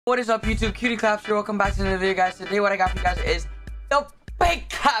What is up, YouTube? qtclaps here. Welcome back to another video, guys. Today what I got for you guys is the big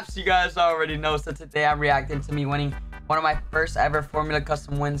claps. You guys already know. So today I'm reacting to me winning one of my first ever Formula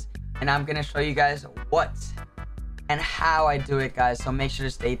Custom wins, and I'm gonna show you guys what and how I do it, guys. So make sure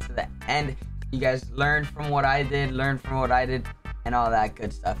to stay to the end. You guys learn from what I did, and all that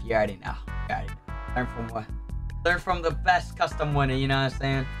good stuff. You already know. Learn from the best custom winner. You know what I'm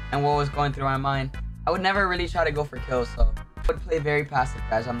saying? And what was going through my mind. I would never really try to go for kills, so I would play very passive,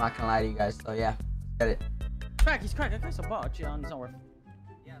 guys. I'm not gonna lie to you guys. So yeah, let's get it. Crack, he's cracked. That guy's a bot. Actually, on his own worth.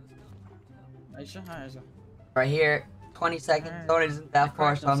 Yeah, let's go. Are you sure? Right here, 20 seconds. So it isn't that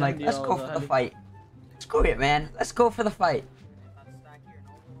far, so I'm like, let's go for the fight. Screw it, man. Let's go for the fight.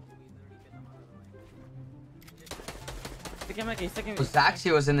 So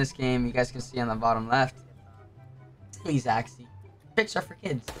Zaxi was in this game. You guys can see on the bottom left. Silly Zaxi. Tricks are for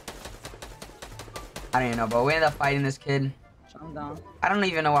kids. I don't even know, but we ended up fighting this kid. I don't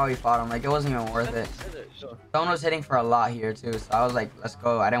even know why we fought him. Like, it wasn't even worth it. Someone was hitting for a lot here, too. So I was like, let's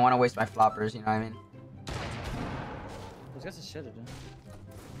go. I didn't want to waste my floppers, you know what I mean? Those guys are shitted, dude.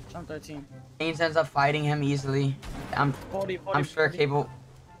 Jump 13. Change ends up fighting him easily. I'm sure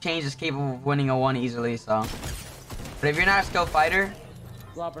Change is capable of winning a 1 easily, so. But if you're not a skilled fighter,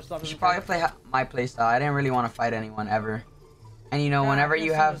 you should probably play my playstyle. I didn't really want to fight anyone ever. And you know, whenever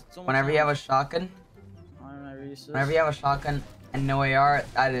you have a shotgun, and no AR,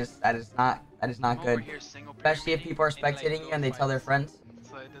 that is not good. Especially if people are spectating you and they tell their friends.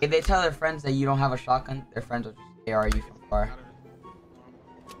 If they tell their friends that you don't have a shotgun, their friends will just AR you from far.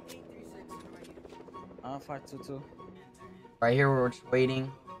 5-2-2. Right here, we're just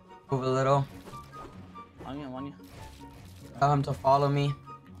waiting. Move a little. Tell him to follow me.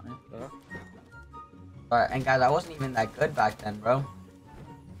 Alright, and guys, I wasn't even that good back then, bro.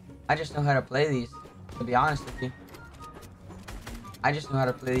 I just know how to play these, to be honest with you. I just know how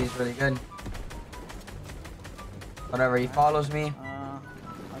to play these really good. Whatever, he follows me.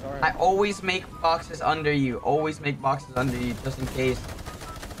 I always make boxes under you. Always make boxes under you, just in case.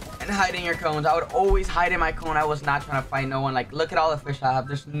 And hide in your cones. I would always hide in my cone. I was not trying to fight no one. Like, look at all the fish I have.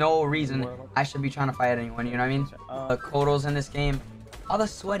 There's no reason I should be trying to fight anyone, you know what I mean? The Kodos in this game. All the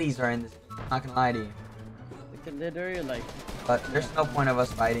sweaties are in this game. I'm not gonna lie to you. But there's no point of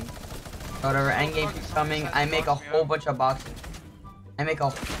us fighting. Whatever, endgame keeps coming. I make a whole bunch of boxes.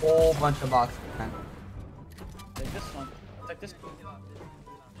 Man. Take this one. Take this.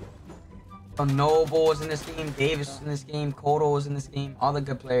 So Noble was in this game, Davis was in this game, Kodo was in this game, all the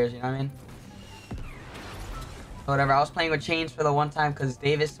good players, you know what I mean? So whatever, I was playing with Chains for the one time because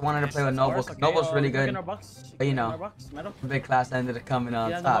Davis wanted to play with Noble, because Noble's really good. But you know, the big class ended up coming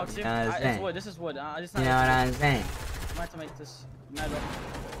on top, you know what I'm saying? This is wood. You know what I'm saying? I might have to make this metal.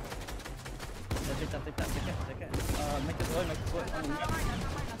 Take that. Make this wood.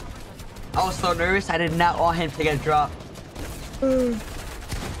 I was so nervous, I did not want him to get dropped.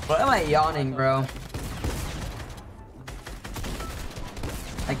 What am I yawning, bro?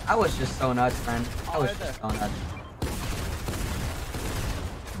 Like, I was just so nuts, man. I was just so nuts.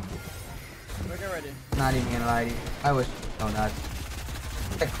 Get ready. Not even gonna lie to you. I was just so nuts.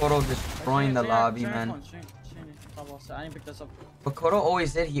 That Kodo destroying the lobby, man. I didn't pick this up. But Kodo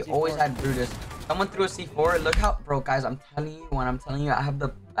always did. He always had Brutus. Someone threw a C4. Look how, bro, guys. I'm telling you, I have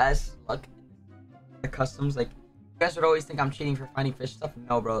the best luck in the customs. Like, you guys would always think I'm cheating for finding fish stuff.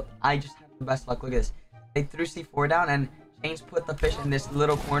 No, bro. I just have the best luck. Look at this. They threw C4 down, and James put the fish in this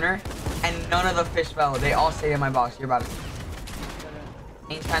little corner, and none of the fish fell. They all stayed in my box. You're about to see.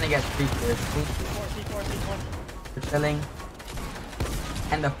 James trying to get free fish. We're chilling.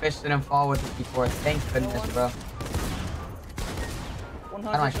 And the fish didn't fall with the C4. Thank goodness, bro. I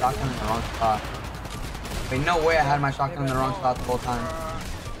had my shotgun in the wrong spot. Wait, no way I had my shotgun in the wrong spot the whole time.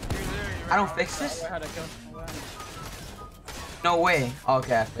 I don't fix this? No way. Oh,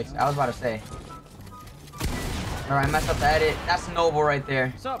 okay, I fixed it. I was about to say. Alright, I messed up the edit. That's Noble right there.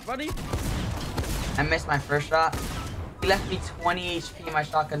 What's up, buddy? I missed my first shot. He left me 20 HP. My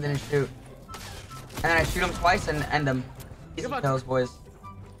shotgun didn't shoot. And then I shoot him twice and end him. Easy kills, boys.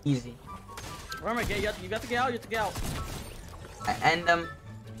 Easy. Remember, you got to get out. You have to get out. I end him.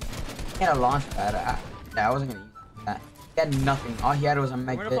 He had a launch pad. Yeah, I wasn't gonna use that. He had nothing. All he had was a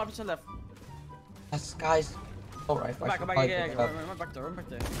meg kit. This guy's so right. Back there. Look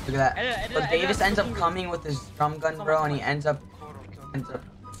at that. But Davis ends up coming with his drum gun, bro, and he ends up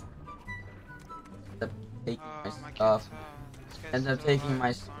taking my stuff. Ends up taking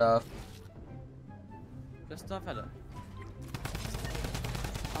my stuff. Good stuff, Heather.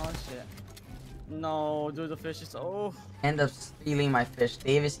 Oh shit. No, dude, the fish is End up stealing my fish.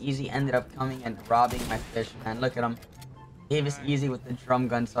 Davis easy ended up coming and robbing my fish, man. Look at him. Davis easy with the drum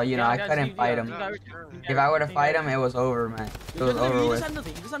gun, so you know I couldn't fight him. If I were to fight him, it was over, man. It was over with.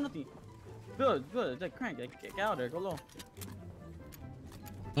 He just had nothing. Good. Like, crank. Get out there. Go low.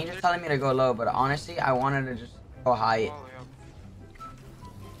 He's just telling me to go low, but honestly, I wanted to just go high.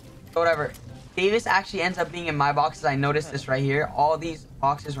 So whatever. Davis actually ends up being in my boxes. I noticed this right here. All these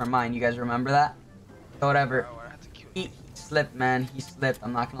boxes were mine. You guys remember that? So whatever. He slipped, man. He slipped.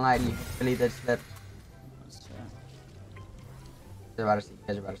 I'm not gonna lie to you. He really did slip. You guys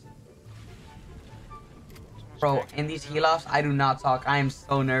are about to see. Bro, in these heal-offs, I do not talk. I am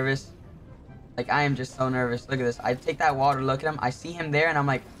so nervous. Like, I am just so nervous. Look at this. I take that water, look at him. I see him there, and I'm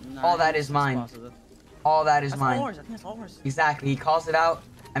like, all that is mine. All that is mine. I think that's all horse. Exactly. He calls it out.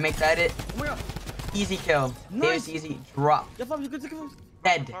 I make the edit. Easy kill. Davis easy. Drop.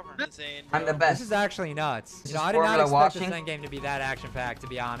 Dead. I'm the best. This is actually nuts. This You know, is I did not Formula expect watching. this endgame to be that action-packed, to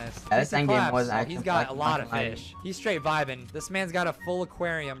be honest. Yeah, this endgame was He's action-packed, got a lot not of gonna lie. fish. He's straight vibing. This man's got a full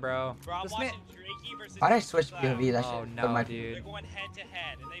aquarium, bro. This man... Why'd I switch POV? That Oh shit. no, dude. They're going head to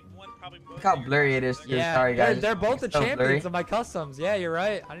head, and they've won probably most. Look how blurry it is. Dude. Yeah, Sorry guys. They're both the It's so champions blurry. of my customs. Yeah, you're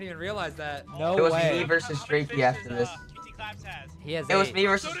right. I didn't even realize that. No It was way. me versus Drakey after this. qtclaps has. He has It was 8. me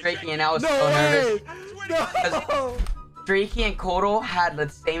versus Drakey, and I was No so nervous. way! No! Drakey and Kodo had the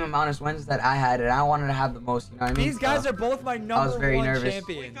same amount of wins that I had, and I wanted to have the most. You know what I mean? These guys are both my number very one nervous.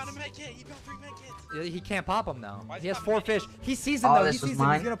 champions. He found a med kit. He found 3 med kits. He can't pop them though. Why is He he has not 4 making fish. He sees him Oh, though. He this was sees him.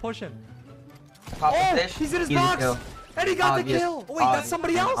 mine? He's gonna push him. Pop Oh, the fish. he's in his easy box. kill. And he got Obvious. the kill. Oh, wait, Obvious. that's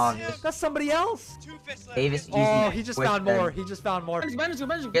somebody else. Obvious. That's somebody else. 2 fish left. Davis easy. Oh, he just with found them. more. He just found more. You guys are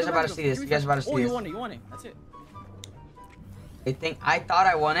about to see this. You guys are about to see Oh, this. you won it. That's it. I thought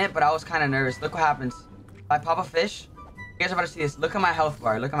I won it, but I was kind of nervous. Look what happens. If I pop a fish, you guys are about to see this. Look at my health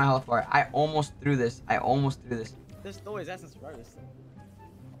bar. Look at my health bar. I almost threw this. There's always essence survivors.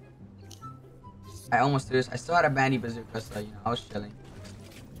 I almost threw this. I still had a bandy bazooka, so you know I was chilling.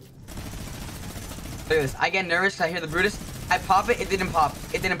 Look at this. I get nervous because I hear the Brutus. I pop it. It didn't pop.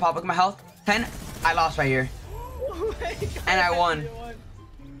 Look at my health. 10. I lost right here. And I won.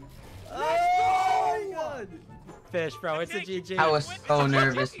 Oh my god. Fish, bro. It's a GG. I was so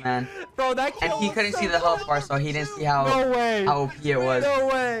nervous, man. Bro, that kill And he was couldn't so see the health close. bar, so he didn't see how No way. OP it was. No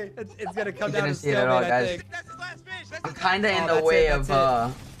way. It's gonna come He down didn't to see it at all, stalemate, I guys. think. That's his last fish. That's I'm his kind of Oh, in the that's way it, of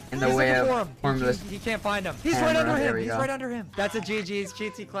that's in the He's way looking of for him. formless. He can't find him. He's Camera, right under there him. we He's go. right under him. That's a GG's.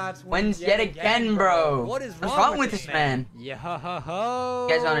 QtClaps Wins yet again, bro. What is What's wrong with this man? Yeah, ho, ho, ho.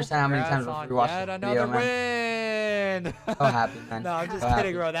 You guys don't understand how many times Congrats I've on rewatched yet this another video, win. So happy, man. No, I'm just So kidding,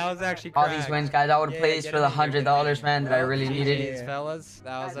 happy. bro. That was actually All cracked. these wins, guys. I would have played these get for the it, get it, $100, man, that I really GG's, needed. fellas.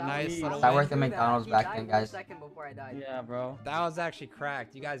 That was a nice little I win. worked at McDonald's back then, guys. Yeah, bro. That was actually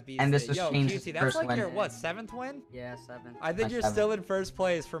cracked. You guys beat And this it. was Yo, Shane's QT, that's first like win. your, what, 7th win? Yeah, 7. I think My you're 7th. still in first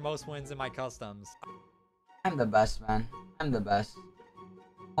place for most wins in my customs. I'm the best, man. I'm the best.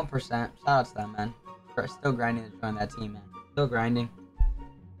 1%. Shout out to them, man. We're still grinding to join that team, man. Still grinding.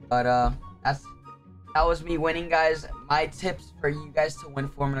 But that was me winning, guys. My tips for you guys to win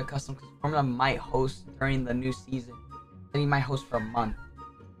Formula Custom, because Formula might host during the new season. They might host for a month.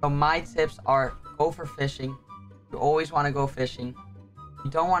 So my tips are: go for fishing. You always want to go fishing.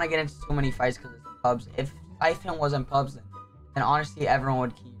 You don't want to get into too many fights because it's pubs. If Siphon wasn't pubs, then honestly everyone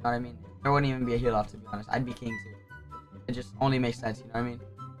would key. You know what I mean? There wouldn't even be a heal off, to be honest. I'd be king too. It just only makes sense. You know what I mean?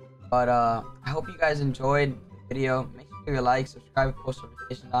 But I hope you guys enjoyed the video. Make sure you like, subscribe, post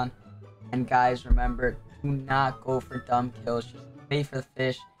notifications on. And guys, remember, do not go for dumb kills. Just wait for the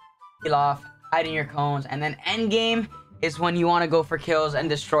fish, heal off, hide in your cones, and then end game is when you want to go for kills and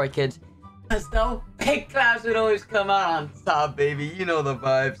destroy kids. Cause the big claps would always come out on top, baby. You know the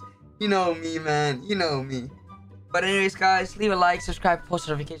vibes. You know me, man. You know me. But anyways, guys, leave a like, subscribe, post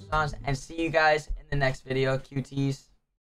notifications on, and see you guys in the next video. QTs.